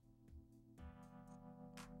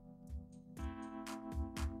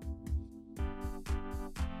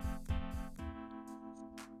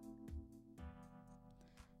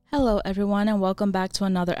Hello, everyone, and welcome back to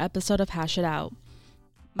another episode of Hash It Out.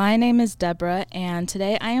 My name is Deborah, and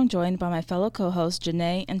today I am joined by my fellow co-hosts,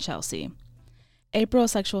 Janae and Chelsea. April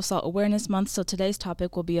is Sexual Assault Awareness Month, so today's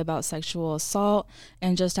topic will be about sexual assault.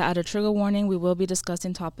 And just to add a trigger warning, we will be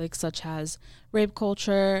discussing topics such as rape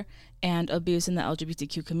culture and abuse in the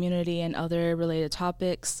LGBTQ community and other related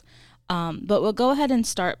topics. But we'll go ahead and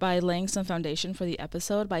start by laying some foundation for the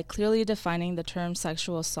episode by clearly defining the term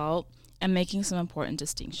sexual assault and making some important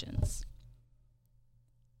distinctions.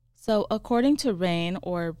 So according to RAINN,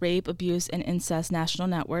 or Rape, Abuse, and Incest National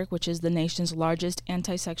Network, which is the nation's largest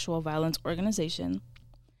anti-sexual violence organization,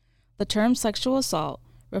 the term sexual assault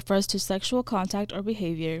refers to sexual contact or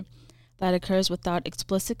behavior that occurs without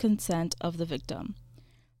explicit consent of the victim.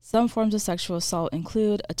 Some forms of sexual assault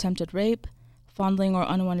include attempted rape, fondling or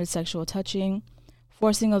unwanted sexual touching,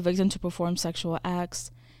 forcing a victim to perform sexual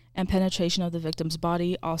acts, and penetration of the victim's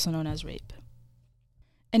body, also known as rape.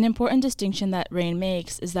 An important distinction that RAINN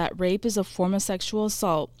makes is that rape is a form of sexual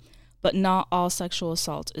assault, but not all sexual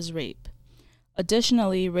assault is rape.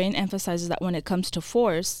 Additionally, RAINN emphasizes that when it comes to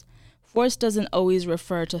force doesn't always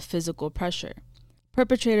refer to physical pressure.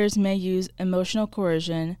 Perpetrators may use emotional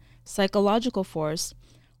coercion, psychological force,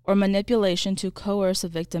 or manipulation to coerce a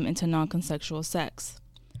victim into non-consensual sex.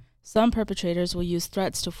 Some perpetrators will use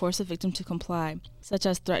threats to force a victim to comply, such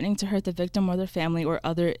as threatening to hurt the victim or their family or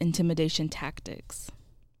other intimidation tactics.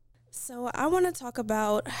 So I want to talk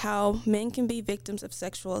about how men can be victims of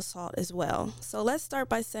sexual assault as well. So let's start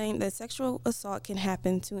by saying that sexual assault can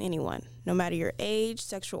happen to anyone, no matter your age,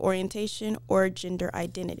 sexual orientation, or gender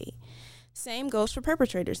identity. Same goes for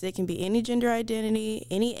perpetrators. They can be any gender identity,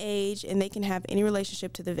 any age, and they can have any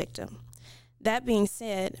relationship to the victim. That being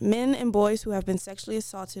said, men and boys who have been sexually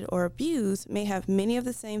assaulted or abused may have many of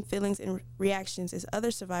the same feelings and reactions as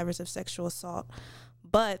other survivors of sexual assault,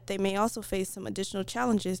 but they may also face some additional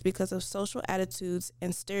challenges because of social attitudes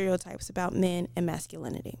and stereotypes about men and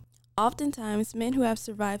masculinity. Oftentimes, men who have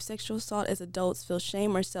survived sexual assault as adults feel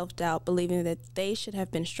shame or self-doubt, believing that they should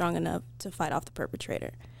have been strong enough to fight off the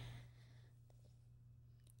perpetrator.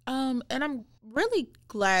 And I'm really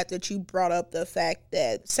glad that you brought up the fact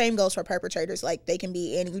that same goes for perpetrators, like they can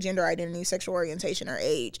be any gender identity, sexual orientation, or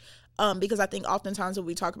age. Because I think oftentimes when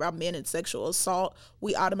we talk about men and sexual assault,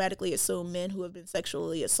 we automatically assume men who have been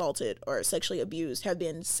sexually assaulted or sexually abused have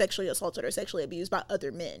been sexually assaulted or sexually abused by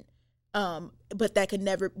other men. But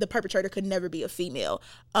the perpetrator could never be a female.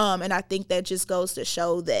 And I think that just goes to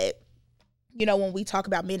show that, when we talk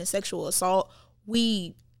about men and sexual assault,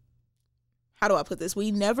 how do I put this?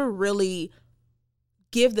 We never really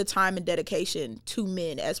give the time and dedication to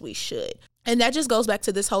men as we should. And that just goes back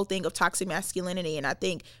to this whole thing of toxic masculinity. And I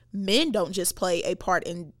think men don't just play a part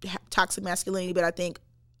in toxic masculinity, but I think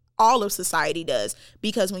all of society does.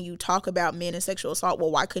 Because when you talk about men and sexual assault,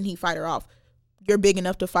 well, why couldn't he fight her off? You're big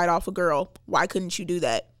enough to fight off a girl. Why couldn't you do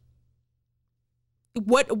that?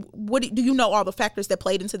 What do you know all the factors that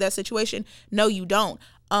played into that situation? No, you don't.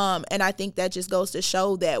 And I think that just goes to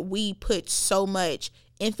show that we put so much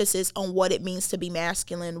emphasis on what it means to be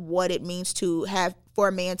masculine, what it means to have for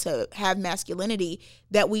a man to have masculinity,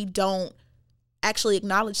 that we don't actually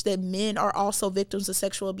acknowledge that men are also victims of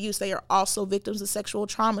sexual abuse. They are also victims of sexual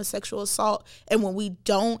trauma, sexual assault. And when we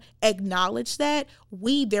don't acknowledge that,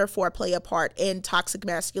 we therefore play a part in toxic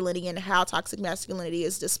masculinity and how toxic masculinity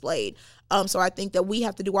is displayed. So I think that we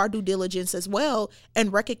have to do our due diligence as well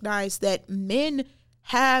and recognize that men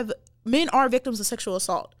are victims of sexual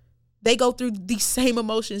assault. They go through the same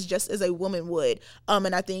emotions just as a woman would.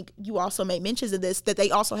 And I think you also made mentions of this, that they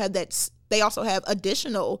also have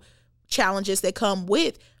additional challenges that come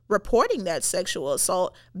with reporting that sexual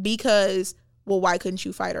assault because, well, why couldn't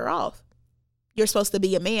you fight her off? You're supposed to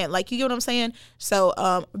be a man. Like, you get what I'm saying?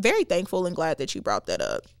 So very thankful and glad that you brought that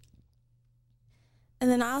up. And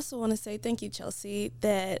then I also want to say thank you, Chelsea,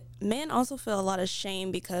 that men also feel a lot of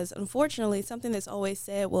shame because, unfortunately, something that's always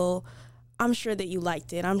said, well, I'm sure that you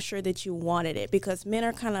liked it. I'm sure that you wanted it, because men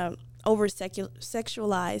are kind of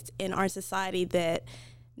over-sexualized in our society that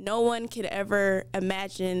no one could ever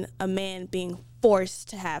imagine a man being forced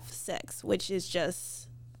to have sex, which is just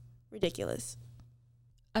ridiculous.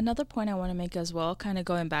 Another point I want to make as well, kind of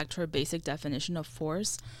going back to our basic definition of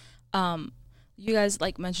force, you guys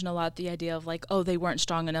mentioned a lot the idea of they weren't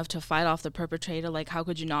strong enough to fight off the perpetrator. How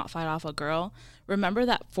could you not fight off a girl? Remember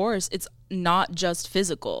that force, it's not just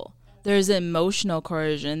physical. There's emotional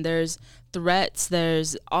coercion, there's threats,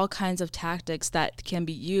 there's all kinds of tactics that can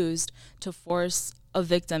be used to force a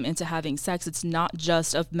victim into having sex. It's not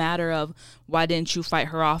just a matter of why didn't you fight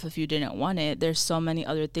her off if you didn't want it. There's so many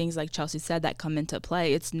other things, like Chelsea said, that come into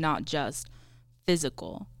play. It's not just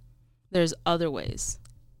physical. There's other ways.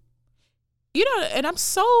 And I'm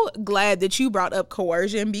so glad that you brought up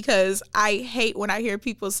coercion, because I hate when I hear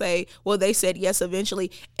people say, well, they said yes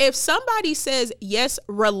eventually. If somebody says yes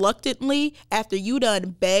reluctantly after you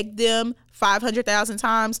done begged them 500,000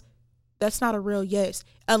 times, that's not a real yes.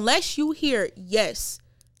 Unless you hear yes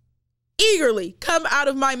eagerly come out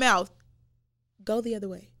of my mouth, go the other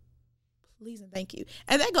way. Please and thank you.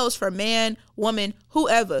 And that goes for man, woman,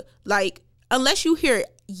 whoever. Like, unless you hear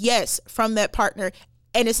yes from that partner,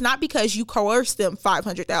 and it's not because you coerced them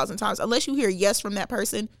 500,000 times, unless you hear yes from that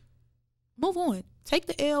person, move on. Take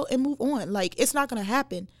the L and move on. Like, it's not going to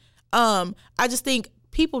happen. I just think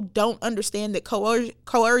people don't understand that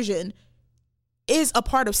coercion is a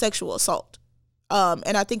part of sexual assault.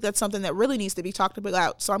 And I think that's something that really needs to be talked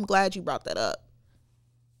about. So I'm glad you brought that up.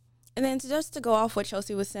 And then just to go off what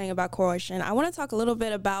Chelsea was saying about coercion, I want to talk a little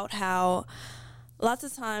bit about how lots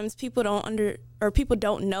of times people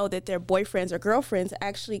don't know that their boyfriends or girlfriends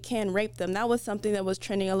actually can rape them. That was something that was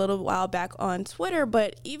trending a little while back on Twitter.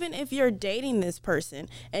 But even if you're dating this person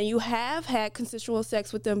and you have had consensual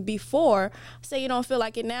sex with them before, say you don't feel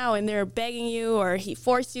like it now and they're begging you or he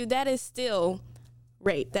forced you, that is still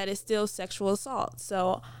rape. That is still sexual assault.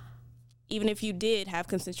 So even if you did have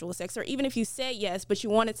consensual sex, or even if you said yes, but you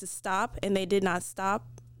wanted to stop and they did not stop,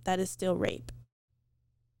 that is still rape.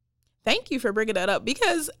 Thank you for bringing that up,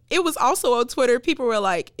 because it was also on Twitter. People were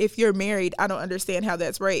like, if you're married, I don't understand how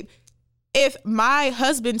that's rape. If my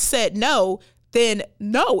husband said no, then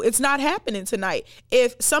no, it's not happening tonight.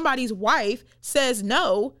 If somebody's wife says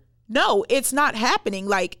no, it's not happening.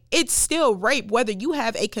 Like, it's still rape, whether you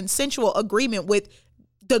have a consensual agreement with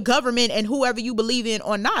the government and whoever you believe in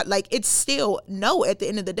or not. Like, it's still no at the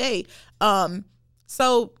end of the day.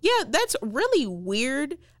 So yeah, that's really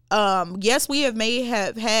weird. Yes, we may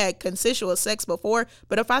have had consensual sex before,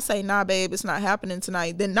 but if I say, nah, babe, it's not happening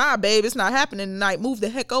tonight, then nah, babe, it's not happening tonight. Move the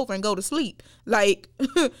heck over and go to sleep. Like,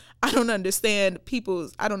 I don't understand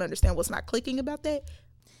what's not clicking about that.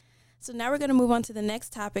 So now we're going to move on to the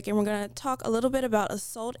next topic, and we're going to talk a little bit about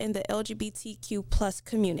assault in the LGBTQ plus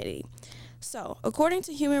community. So, according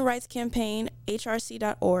to Human Rights Campaign,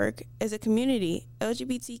 HRC.org, as a community,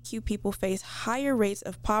 LGBTQ people face higher rates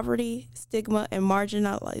of poverty, stigma, and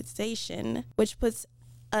marginalization, which puts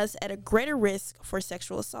us at a greater risk for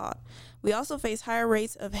sexual assault. We also face higher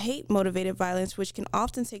rates of hate-motivated violence, which can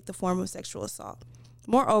often take the form of sexual assault.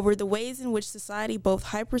 Moreover, the ways in which society both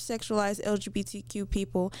hypersexualizes LGBTQ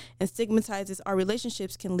people and stigmatizes our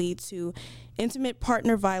relationships can lead to intimate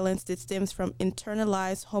partner violence that stems from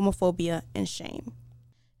internalized homophobia and shame.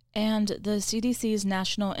 And the CDC's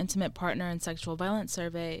National Intimate Partner and Sexual Violence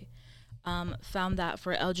Survey found that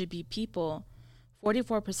for LGBT people,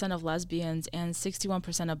 44% of lesbians and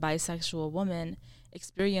 61% of bisexual women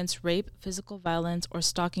experience rape, physical violence, or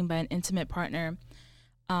stalking by an intimate partner,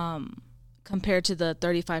 compared to the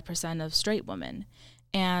 35% of straight women.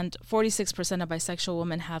 And 46% of bisexual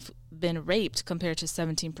women have been raped compared to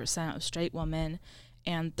 17% of straight women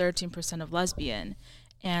and 13% of lesbian.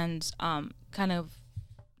 And kind of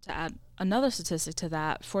to add another statistic to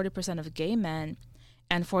that, 40% of gay men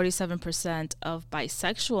and 47% of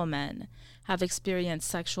bisexual men have experienced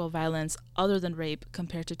sexual violence other than rape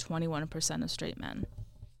compared to 21% of straight men.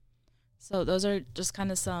 So those are just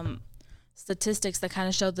kind of some statistics that kind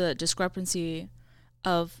of show the discrepancy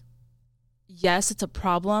of, yes, it's a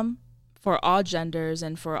problem for all genders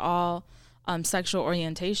and for all sexual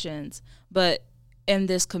orientations, but in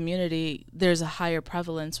this community, there's a higher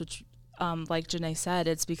prevalence, which, like Janae said,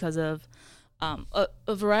 it's because of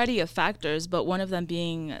a variety of factors, but one of them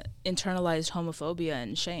being internalized homophobia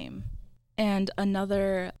and shame. And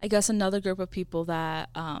another group of people that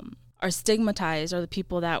are stigmatized are the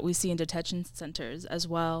people that we see in detention centers as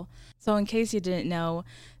well. So in case you didn't know,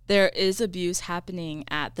 there is abuse happening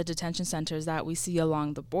at the detention centers that we see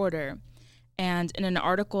along the border. And in an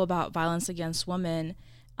article about violence against women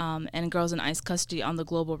and girls in ICE custody on the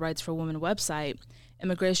Global Rights for Women website,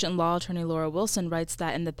 immigration law attorney Laura Wilson writes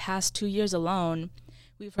that in the past 2 years alone,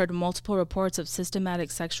 we've heard multiple reports of systematic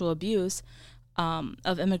sexual abuse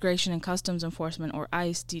of Immigration and Customs Enforcement, or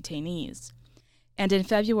ICE, detainees. And in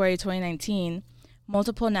February 2019,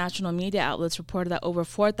 multiple national media outlets reported that over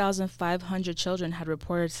 4,500 children had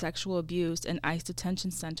reported sexual abuse in ICE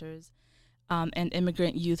detention centers and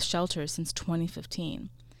immigrant youth shelters since 2015.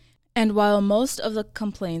 And while most of the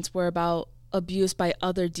complaints were about abuse by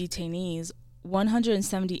other detainees,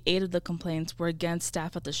 178 of the complaints were against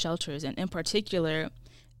staff at the shelters, and in particular,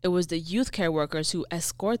 it was the youth care workers who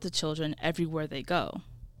escort the children everywhere they go.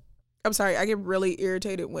 I'm sorry, I get really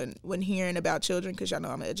irritated when hearing about children, because y'all know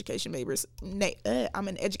I'm an education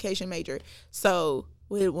major. So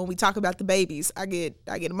when we talk about the babies, I get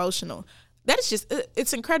emotional. that is just,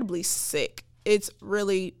 it's incredibly sick. It's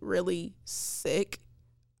really, really sick.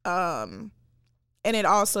 And it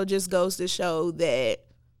also just goes to show that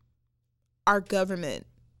our government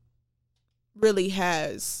really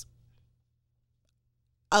has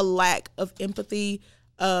a lack of empathy,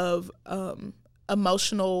 of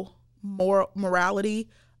emotional morality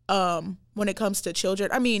when it comes to children.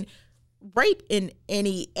 I mean, rape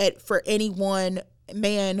for anyone,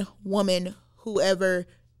 man, woman, whoever,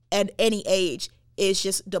 at any age is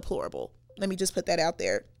just deplorable. Let me just put that out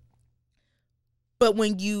there. But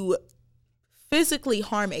when you physically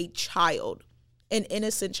harm a child, an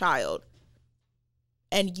innocent child,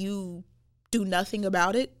 and you do nothing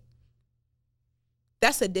about it,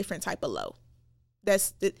 that's a different type of low.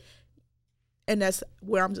 And that's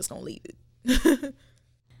where I'm just going to leave it.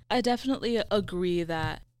 I definitely agree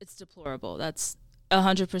that it's deplorable. That's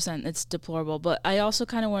 100%, it's deplorable. But I also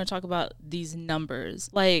kind of want to talk about these numbers.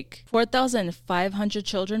 Like 4,500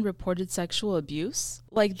 children reported sexual abuse.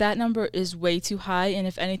 Like that number is way too high. And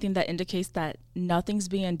if anything, that indicates that nothing's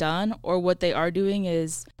being done, or what they are doing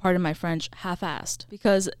is, pardon my French, half-assed.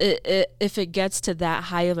 Because if it gets to that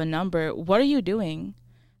high of a number, what are you doing?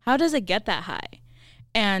 How does it get that high?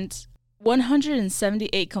 And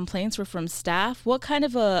 178 complaints were from staff. What kind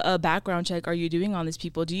of a background check are you doing on these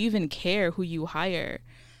people? Do you even care who you hire?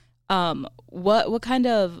 What kind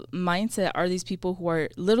of mindset are these people who are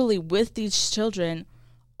literally with these children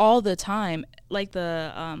all the time? Like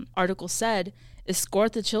the article said,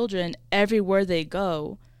 escort the children everywhere they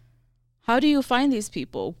go. How do you find these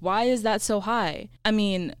people? Why is that so high? I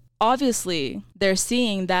mean, obviously, they're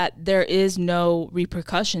seeing that there is no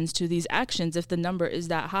repercussions to these actions. If the number is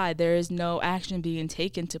that high, there is no action being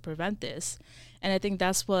taken to prevent this. And I think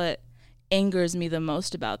that's what angers me the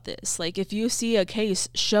most about this. Like, if you see a case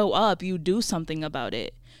show up, you do something about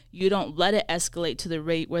it. You don't let it escalate to the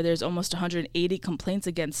rate where there's almost 180 complaints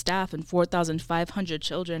against staff and 4,500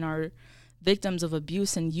 children are victims of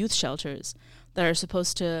abuse in youth shelters that are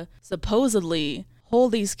supposed to supposedly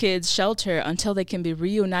hold these kids shelter until they can be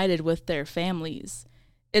reunited with their families.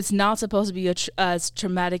 It's not supposed to be as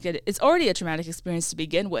traumatic. It's already a traumatic experience to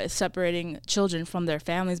begin with, separating children from their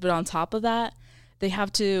families. But on top of that, they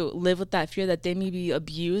have to live with that fear that they may be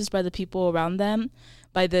abused by the people around them,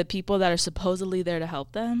 by the people that are supposedly there to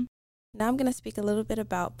help them. Now I'm going to speak a little bit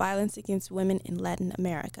about violence against women in Latin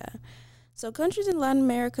America. So countries in Latin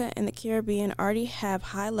America and the Caribbean already have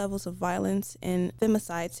high levels of violence and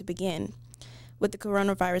femicide to begin. With the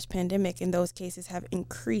coronavirus pandemic, and those cases have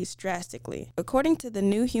increased drastically. According to the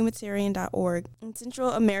new humanitarian.org, in Central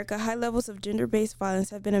America, high levels of gender-based violence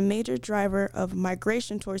have been a major driver of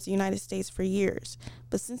migration towards the United States for years.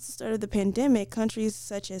 But since the start of the pandemic, countries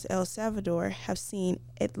such as El Salvador have seen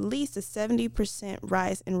at least a 70%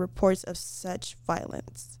 rise in reports of such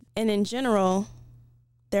violence. And in general,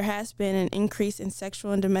 there has been an increase in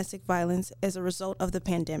sexual and domestic violence as a result of the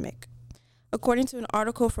pandemic. According to an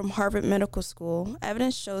article from Harvard Medical School,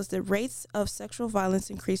 evidence shows that rates of sexual violence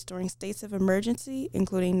increase during states of emergency,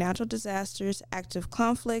 including natural disasters, active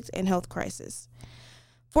conflict, and health crisis.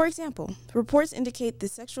 For example, reports indicate that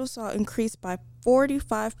sexual assault increased by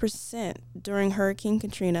 45% during Hurricane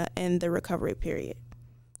Katrina and the recovery period.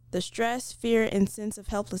 The stress, fear, and sense of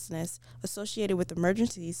helplessness associated with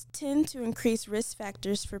emergencies tend to increase risk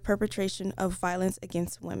factors for perpetration of violence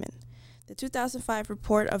against women. The 2005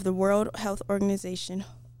 report of the World Health Organization,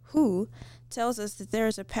 WHO, tells us that there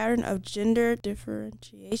is a pattern of gender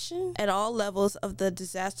differentiation at all levels of the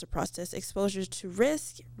disaster process: exposure to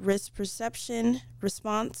risk perception,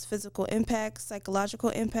 response, physical impact,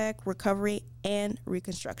 psychological impact, recovery, and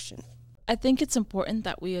reconstruction. I think it's important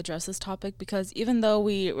that we address this topic because even though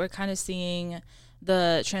we're kind of seeing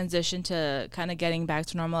the transition to kind of getting back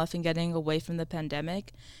to normal life and getting away from the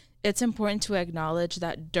pandemic, it's important to acknowledge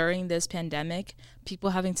that during this pandemic,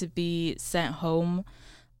 people having to be sent home,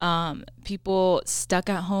 people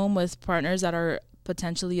stuck at home with partners that are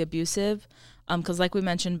potentially abusive, because like we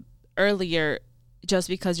mentioned earlier, just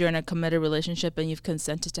because you're in a committed relationship and you've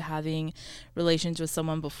consented to having relations with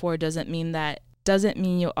someone before doesn't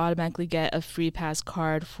mean you automatically get a free pass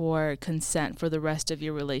card for consent for the rest of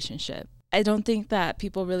your relationship. I don't think that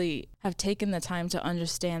people really have taken the time to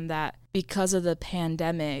understand that because of the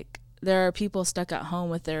pandemic, there are people stuck at home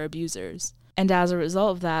with their abusers. And as a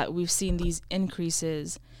result of that, we've seen these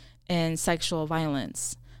increases in sexual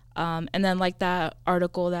violence. And then like that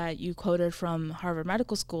article that you quoted from Harvard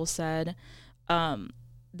Medical School said,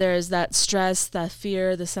 there's that stress, that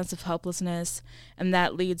fear, the sense of helplessness, and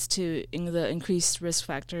that leads to the increased risk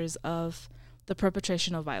factors of the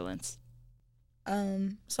perpetration of violence.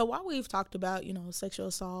 So while we've talked about, sexual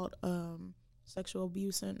assault, sexual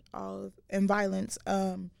abuse and violence,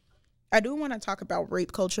 I do want to talk about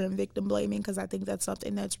rape culture and victim blaming, because I think that's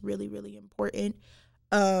something that's really, really important.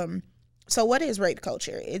 So what is rape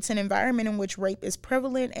culture? It's an environment in which rape is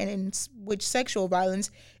prevalent and in which sexual violence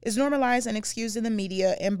is normalized and excused in the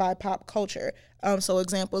media and by pop culture. So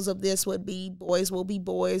examples of this would be boys will be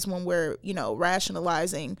boys when we're,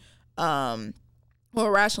 rationalizing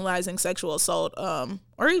sexual assault,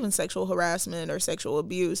 or even sexual harassment or sexual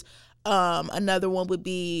abuse. Another one would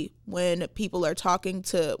be when people are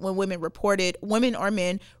when women or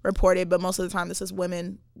men reported, but most of the time this is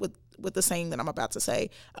women with the saying that I'm about to say.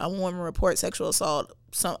 When women report sexual assault,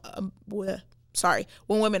 when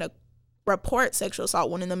women report sexual assault,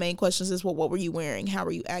 one of the main questions is, well, what were you wearing? How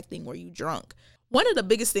were you acting? Were you drunk? One of the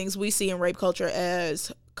biggest things we see in rape culture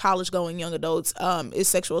as college-going young adults is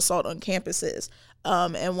sexual assault on campuses.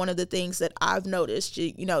 And one of the things that I've noticed,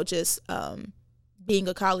 being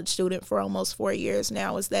a college student for almost 4 years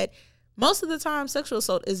now, is that most of the time sexual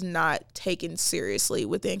assault is not taken seriously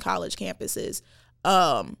within college campuses.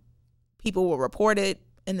 People will report it,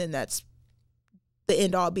 and then that's the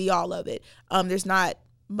end all be all of it. There's not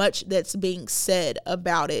much that's being said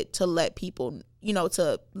about it to let people know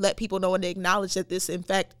and acknowledge that this in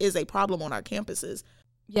fact is a problem on our campuses.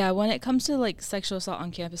 Yeah, when it comes to like sexual assault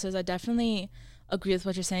on campuses, I definitely agree with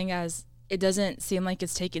what you're saying, as it doesn't seem like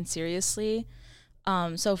it's taken seriously.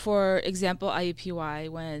 So for example, IUPUI,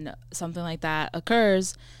 when something like that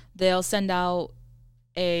occurs, they'll send out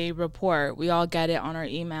a report. We all get it on our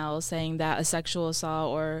email saying that a sexual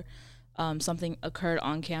assault or something occurred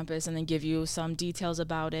on campus, and then give you some details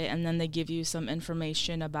about it, and then they give you some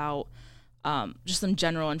information about just some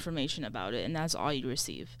general information about it, and that's all you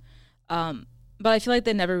receive. But I feel like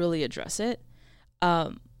they never really address it.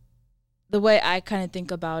 The way I kind of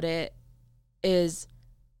think about it is,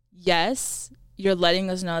 yes, you're letting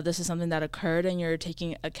us know this is something that occurred, and you're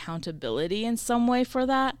taking accountability in some way for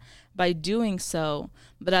that by doing so.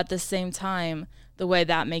 But at the same time, the way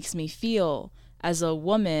that makes me feel as a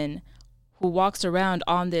woman who walks around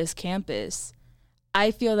on this campus, I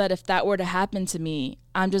feel that if that were to happen to me,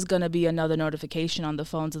 I'm just going to be another notification on the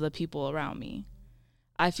phones of the people around me.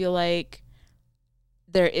 I feel like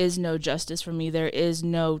there is no justice for me. There is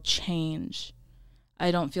no change. I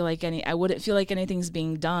wouldn't feel like anything's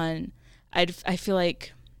being done. I feel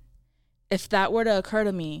like if that were to occur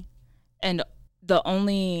to me, and the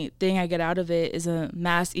only thing I get out of it is a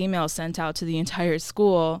mass email sent out to the entire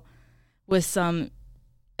school with some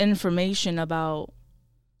information about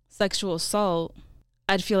sexual assault,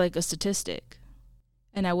 I'd feel like a statistic,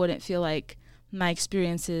 and I wouldn't feel like my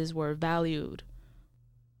experiences were valued.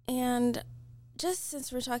 And just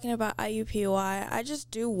since we're talking about IUPUI, I just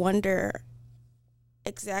do wonder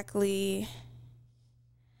exactly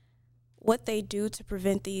what they do to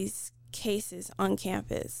prevent these cases on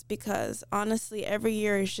campus, because honestly, every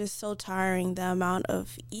year is just so tiring, the amount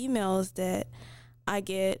of emails that I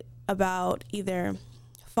get about either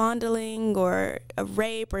fondling or a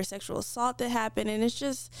rape or sexual assault that happened. And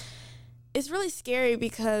it's really scary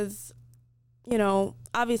because,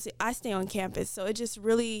 obviously I stay on campus, so it just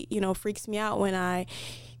really, freaks me out when I,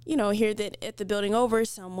 hear that at the building over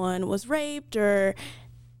someone was raped, or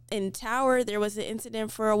in Tower there was an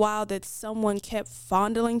incident for a while that someone kept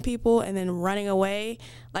fondling people and then running away.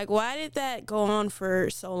 Like, why did that go on for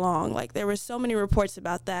so long? Like, there were so many reports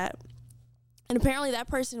about that, and apparently that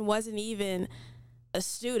person wasn't even a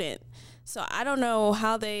student. So I don't know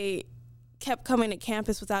how they kept coming to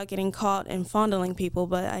campus without getting caught and fondling people,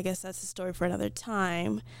 but I guess that's a story for another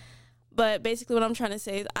time. But basically what I'm trying to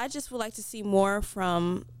say is I just would like to see more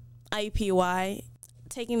from IUPUI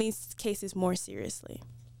taking these cases more seriously.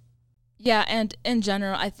 Yeah, and in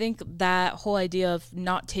general, I think that whole idea of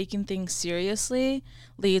not taking things seriously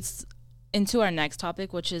leads into our next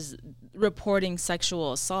topic, which is reporting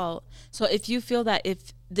sexual assault. So if you feel that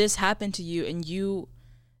if this happened to you and you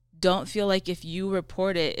don't feel like if you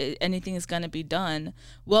report it, anything is going to be done,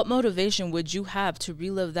 what motivation would you have to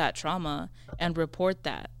relive that trauma and report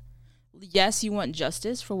that? Yes, you want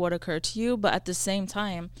justice for what occurred to you, but at the same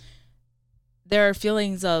time, there are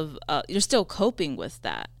feelings of you're still coping with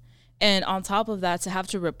that. And on top of that, to have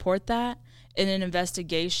to report that in an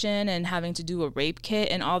investigation and having to do a rape kit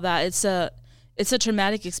and all that, it's a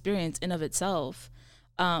traumatic experience in of itself.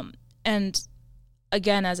 And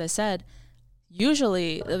again, as I said,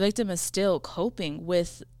 usually the victim is still coping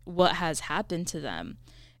with what has happened to them.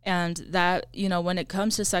 And that, when it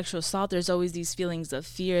comes to sexual assault, there's always these feelings of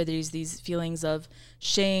fear. There's these feelings of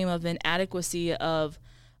shame, of inadequacy, of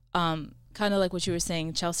kind of like what you were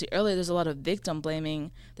saying, Chelsea, earlier. There's a lot of victim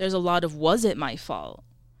blaming. There's a lot of, was it my fault?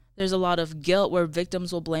 There's a lot of guilt where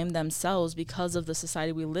victims will blame themselves because of the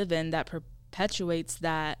society we live in that perpetuates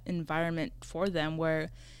that environment for them,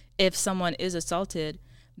 where if someone is assaulted,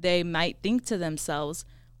 they might think to themselves,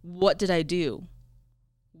 what did I do?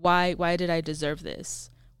 Why did I deserve this?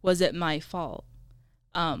 Was it my fault?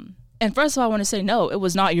 And first of all, I want to say, no, it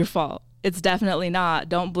was not your fault. It's definitely not.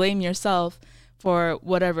 Don't blame yourself for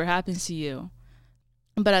whatever happens to you.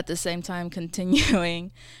 But at the same time,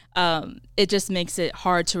 continuing, it just makes it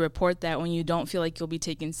hard to report that when you don't feel like you'll be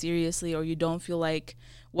taken seriously, or you don't feel like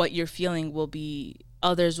what you're feeling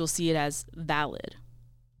others will see it as valid.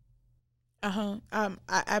 I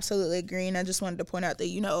absolutely agree. And I just wanted to point out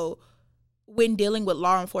that, when dealing with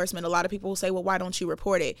law enforcement, a lot of people will say, well, why don't you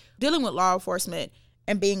report it? Dealing with law enforcement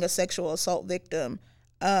and being a sexual assault victim,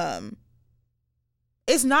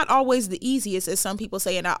 it's not always the easiest, as some people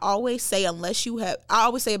say. And I always say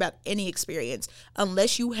about any experience,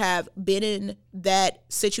 unless you have been in that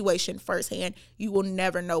situation firsthand, you will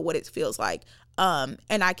never know what it feels like. And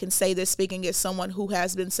I can say this speaking as someone who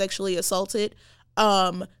has been sexually assaulted.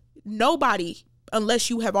 Nobody, unless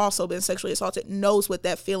you have also been sexually assaulted, knows what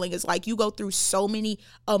that feeling is like. You go through so many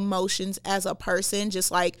emotions as a person,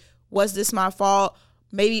 just like, was this my fault?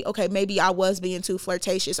 Maybe I was being too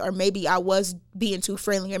flirtatious, or maybe I was being too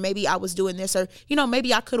friendly, or maybe I was doing this, or,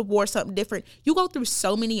 maybe I could have wore something different. You go through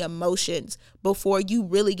so many emotions before you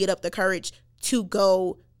really get up the courage to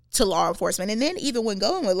go to law enforcement. And then even when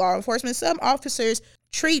going with law enforcement, some officers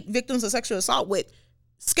treat victims of sexual assault with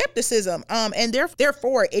skepticism, and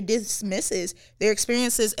therefore it dismisses their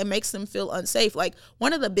experiences and makes them feel unsafe. Like,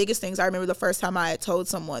 one of the biggest things I remember the first time I had told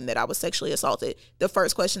someone that I was sexually assaulted, the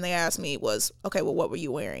first question they asked me was, okay, well, what were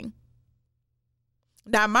you wearing?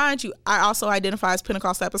 Now, mind you, I also identify as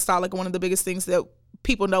Pentecostal Apostolic. One of the biggest things that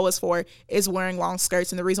people know us for is wearing long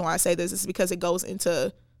skirts. And the reason why I say this is because it goes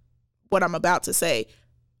into what I'm about to say.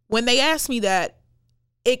 When they asked me that,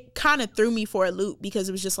 it kind of threw me for a loop, because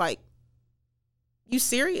it was just like, you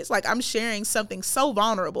serious? Like, I'm sharing something so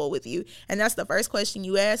vulnerable with you, and that's the first question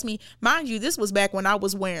you asked me. Mind you, this was back when I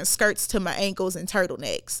was wearing skirts to my ankles and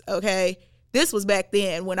turtlenecks, okay? This was back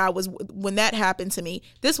then when that happened to me.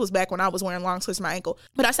 This was back when I was wearing long skirts to my ankle.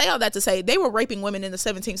 But I say all that to say, they were raping women in the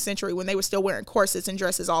 17th century when they were still wearing corsets and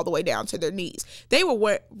dresses all the way down to their knees. They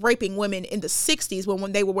were raping women in the 60s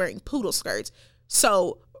when they were wearing poodle skirts.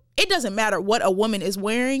 So it doesn't matter what a woman is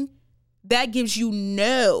wearing. That gives you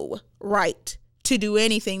no right to do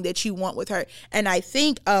anything that you want with her. And I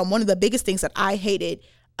think one of the biggest things that I hated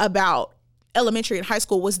about elementary and high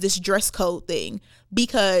school was this dress code thing,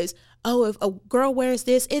 because, if a girl wears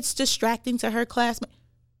this, it's distracting to her classmate.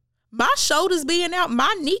 My shoulders being out,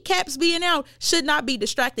 my kneecaps being out should not be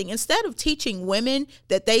distracting. Instead of teaching women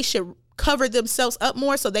that they should cover themselves up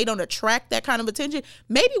more so they don't attract that kind of attention,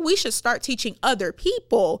 maybe we should start teaching other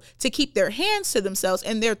people to keep their hands to themselves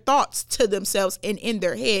and their thoughts to themselves and in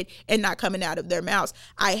their head and not coming out of their mouths.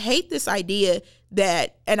 I hate this idea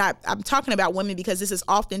that, and I'm talking about women because this is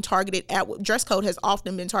often targeted at, dress code has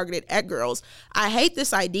often been targeted at girls. I hate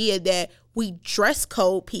this idea that we dress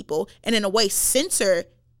code people and in a way censor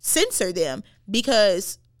them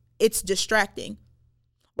because it's distracting.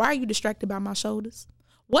 Why are you distracted by my shoulders?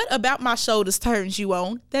 What about my shoulders turns you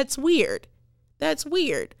on? That's weird.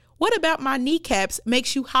 What about my kneecaps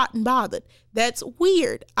makes you hot and bothered? That's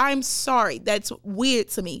weird. I'm sorry. That's weird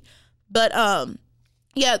to me. But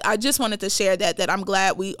yeah, I just wanted to share that I'm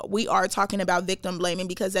glad we are talking about victim blaming,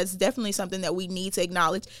 because that's definitely something that we need to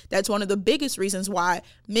acknowledge. That's one of the biggest reasons why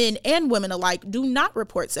men and women alike do not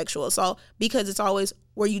report sexual assault, because it's always,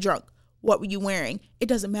 were you drunk? What were you wearing? It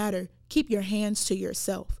doesn't matter. Keep your hands to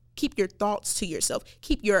yourself. Keep your thoughts to yourself.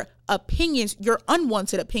 Keep your opinions, your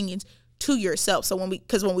unwanted opinions, to yourself. So when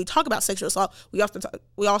we talk about sexual assault, we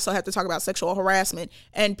also have to talk about sexual harassment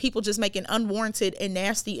and people just making unwarranted and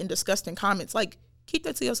nasty and disgusting comments. Like, keep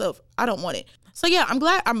that to yourself. I don't want it. So yeah,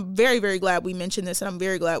 I'm very, very glad we mentioned this, and I'm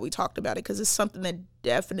very glad we talked about it, because it's something that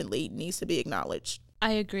definitely needs to be acknowledged.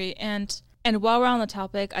 I agree. And while we're on the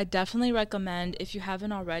topic, I definitely recommend, if you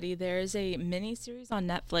haven't already, there is a mini-series on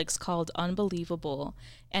Netflix called Unbelievable,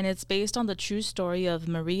 and it's based on the true story of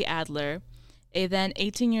Marie Adler, a then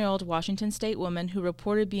 18-year-old Washington State woman who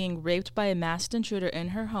reported being raped by a masked intruder in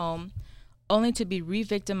her home, only to be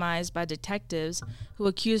re-victimized by detectives who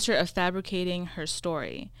accused her of fabricating her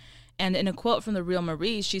story. And in a quote from the real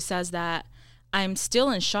Marie, she says that, "I'm still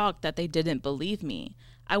in shock that they didn't believe me.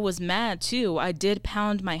 I was mad too. I did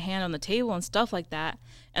pound my hand on the table and stuff like that.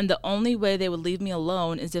 And the only way they would leave me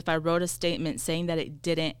alone is if I wrote a statement saying that it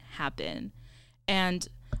didn't happen." And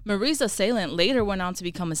Marie's assailant later went on to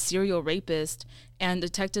become a serial rapist, and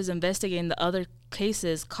detectives investigating the other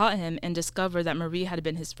cases caught him and discovered that Marie had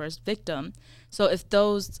been his first victim. So if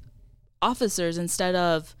those detectives, instead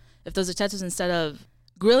of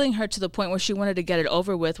grilling her to the point where she wanted to get it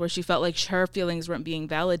over with, where she felt like her feelings weren't being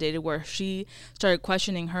validated, where she started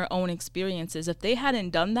questioning her own experiences, if they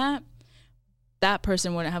hadn't done that, that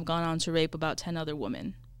person wouldn't have gone on to rape about 10 other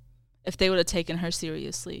women if they would have taken her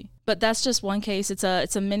seriously. But that's just one case. It's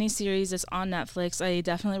a mini series. It's on Netflix. I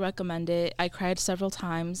definitely recommend it. I cried several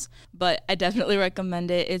times, but I definitely recommend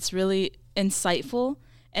it. It's really insightful,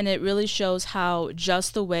 and it really shows how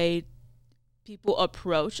just the way people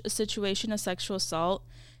approach a situation of sexual assault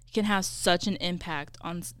can have such an impact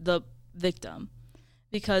on the victim.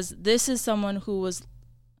 Because this is someone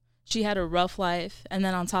she had a rough life, and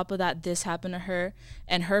then on top of that, this happened to her,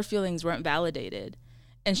 and her feelings weren't validated.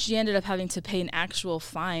 And she ended up having to pay an actual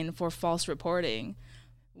fine for false reporting,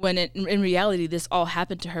 when in reality, this all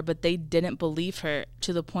happened to her, but they didn't believe her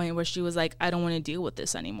to the point where she was like, I don't want to deal with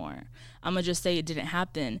this anymore. I'm going to just say it didn't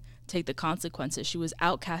happen, take the consequences. She was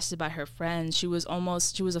outcasted by her friends. She was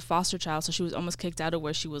a foster child, so she was almost kicked out of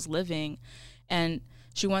where she was living. And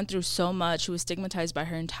she went through so much. She was stigmatized by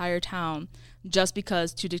her entire town just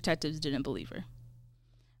because 2 detectives didn't believe her.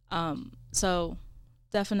 So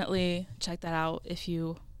definitely check that out if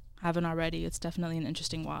you haven't already. It's definitely an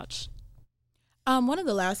interesting watch. One of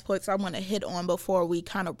the last points I want to hit on before we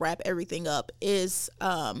kind of wrap everything up is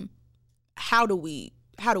how do we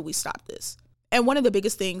stop this? And one of the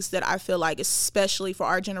biggest things that I feel like, especially for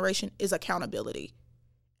our generation, is accountability.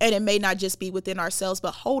 And it may not just be within ourselves,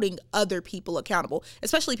 but holding other people accountable,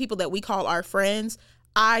 especially people that we call our friends.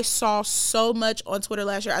 I saw so much on Twitter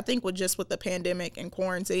last year. I think with the pandemic and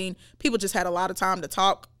quarantine, people just had a lot of time to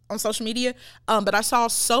talk on social media. But I saw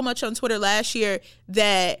so much on Twitter last year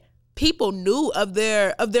that people knew of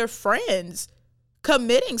their friends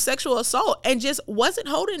committing sexual assault and just wasn't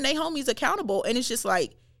holding their homies accountable. And it's just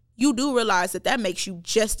like, you do realize that makes you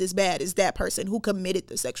just as bad as that person who committed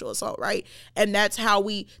the sexual assault, right? And that's how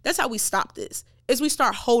we stop this, is we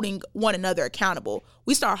start holding one another accountable.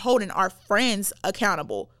 We start holding our friends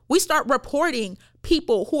accountable. We start reporting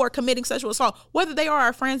people who are committing sexual assault, whether they are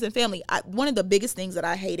our friends and family. One of the biggest things that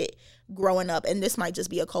I hated growing up, and this might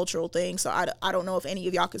just be a cultural thing, so I don't know if any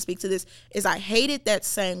of y'all can speak to this, is I hated that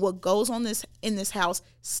saying, what goes on in this house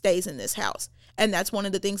stays in this house. And that's one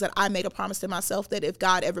of the things that I made a promise to myself, that if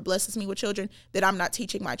God ever blesses me with children, that I'm not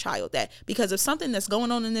teaching my child that. Because if something that's going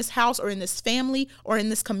on in this house or in this family or in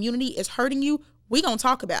this community is hurting you, we gonna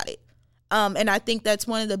talk about it. And I think that's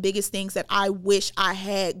one of the biggest things that I wish I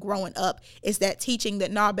had growing up, is that teaching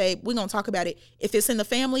that, nah, babe, we're going to talk about it. If it's in the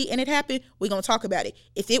family and it happened, we're going to talk about it.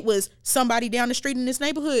 If it was somebody down the street in this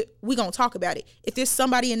neighborhood, we're going to talk about it. If it's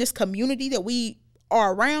somebody in this community that we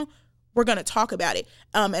are around, we're going to talk about it.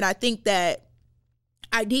 And I think that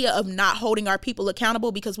idea of not holding our people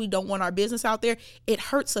accountable because we don't want our business out there, it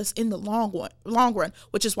hurts us in the long run,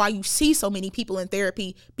 which is why you see so many people in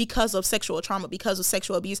therapy because of sexual trauma, because of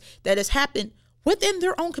sexual abuse that has happened within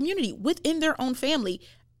their own community, within their own family.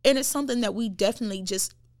 And it's something that we definitely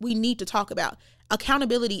we need to talk about.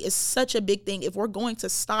 Accountability is such a big thing. If we're going to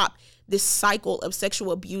stop this cycle of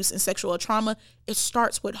sexual abuse and sexual trauma, it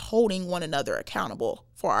starts with holding one another accountable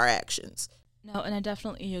for our actions. No, and I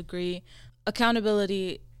definitely agree.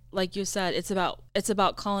 Accountability, like you said, it's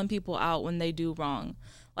about calling people out when they do wrong.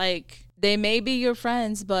 Like, they may be your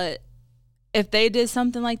friends, but if they did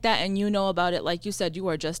something like that and you know about it, like you said, you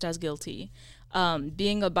are just as guilty.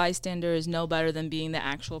 Being a bystander is no better than being the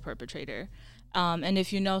actual perpetrator. And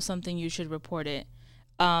if you know something, you should report it.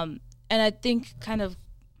 And I think, kind of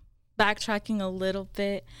backtracking a little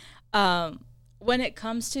bit, when it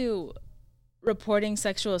comes to reporting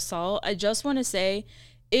sexual assault, I just want to say,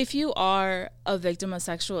 if you are a victim of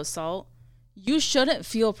sexual assault, you shouldn't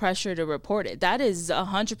feel pressure to report it. That is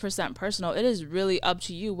 100% personal. It is really up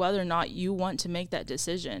to you whether or not you want to make that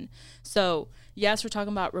decision. So, yes, we're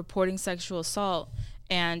talking about reporting sexual assault,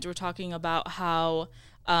 and we're talking about how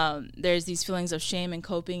there's these feelings of shame and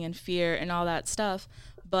coping and fear and all that stuff.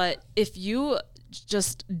 But if you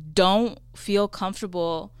just don't feel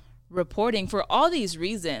comfortable reporting for all these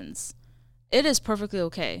reasons, it is perfectly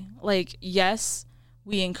okay. Like, yes,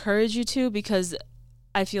 we encourage you to, because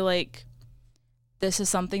I feel like this is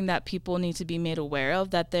something that people need to be made aware of,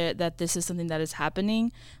 that this is something that is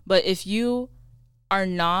happening. But if you are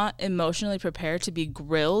not emotionally prepared to be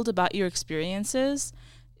grilled about your experiences,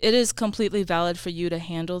 it is completely valid for you to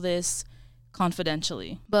handle this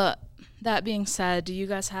confidentially. But that being said, do you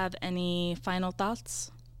guys have any final thoughts?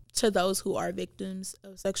 To those who are victims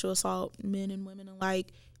of sexual assault, men and women alike,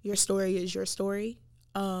 your story is your story.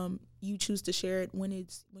 You choose to share it when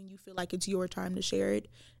you feel like it's your time to share it.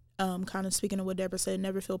 Kind of speaking of what Deborah said,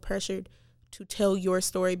 never feel pressured to tell your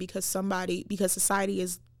story because society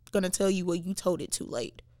is going to tell you, well, you told it too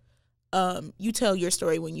late. You tell your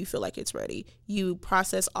story when you feel like it's ready. You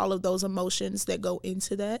process all of those emotions that go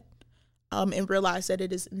into that, and realize that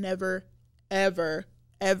it is never, ever,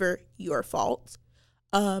 ever your fault.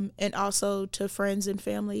 And also to friends and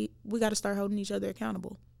family, we got to start holding each other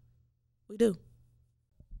accountable. We do.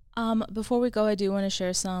 Before we go, I do want to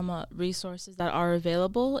share some resources that are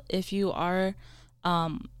available if you are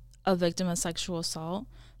a victim of sexual assault.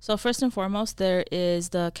 So first and foremost, there is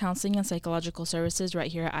the Counseling and Psychological Services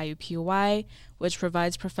right here at IUPUI, which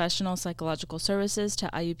provides professional psychological services to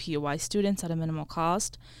IUPUI students at a minimal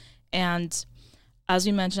cost. And as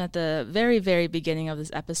we mentioned at the very, very beginning of this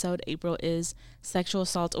episode, April is Sexual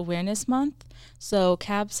Assault Awareness Month. So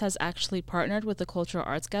CAPS has actually partnered with the Cultural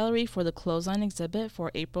Arts Gallery for the Clothesline exhibit for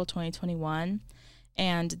April 2021.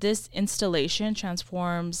 And this installation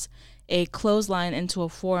transforms a clothesline into a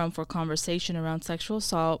forum for conversation around sexual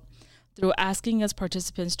assault through asking its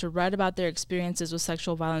participants to write about their experiences with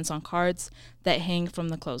sexual violence on cards that hang from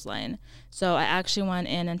the clothesline. So I actually went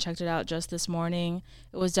in and checked it out just this morning.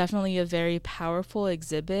 It was definitely a very powerful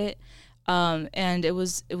exhibit, and it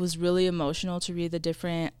was really emotional to read the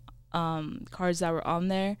different cards that were on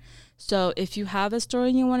there. So if you have a story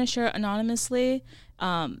and you want to share it anonymously,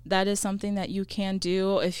 that is something that you can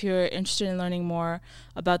do. If you're interested in learning more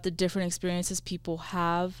about the different experiences people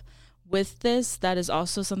have with this, that is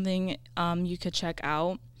also something you could check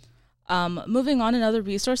out. Moving on, another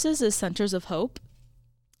resources is Centers of Hope.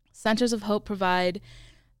 Centers of Hope provide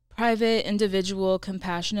private, individual,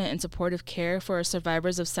 compassionate, and supportive care for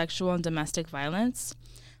survivors of sexual and domestic violence.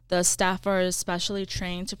 The staff are especially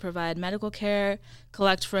trained to provide medical care,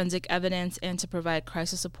 collect forensic evidence, and to provide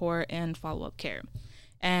crisis support and follow-up care.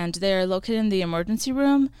 And they're located in the emergency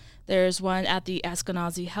room. There's one at the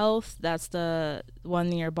Eskenazi Health, that's the one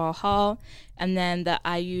near Ball Hall, and then the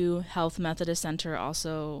IU Health Methodist Center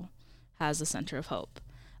also has a Center of Hope.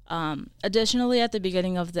 Additionally, at the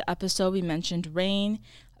beginning of the episode, we mentioned RAIN.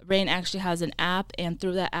 RAIN actually has an app, and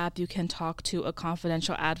through that app, you can talk to a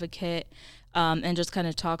confidential advocate and just kind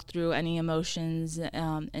of talk through any emotions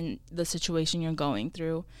and the situation you're going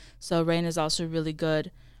through. So RAIN is also a really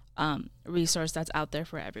good resource that's out there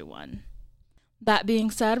for everyone. That being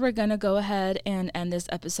said, we're going to go ahead and end this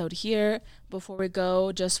episode here. Before we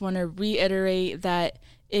go, just want to reiterate that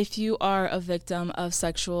if you are a victim of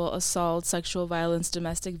sexual assault, sexual violence,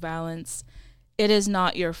 domestic violence, it is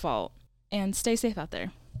not your fault. And stay safe out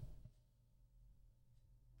there.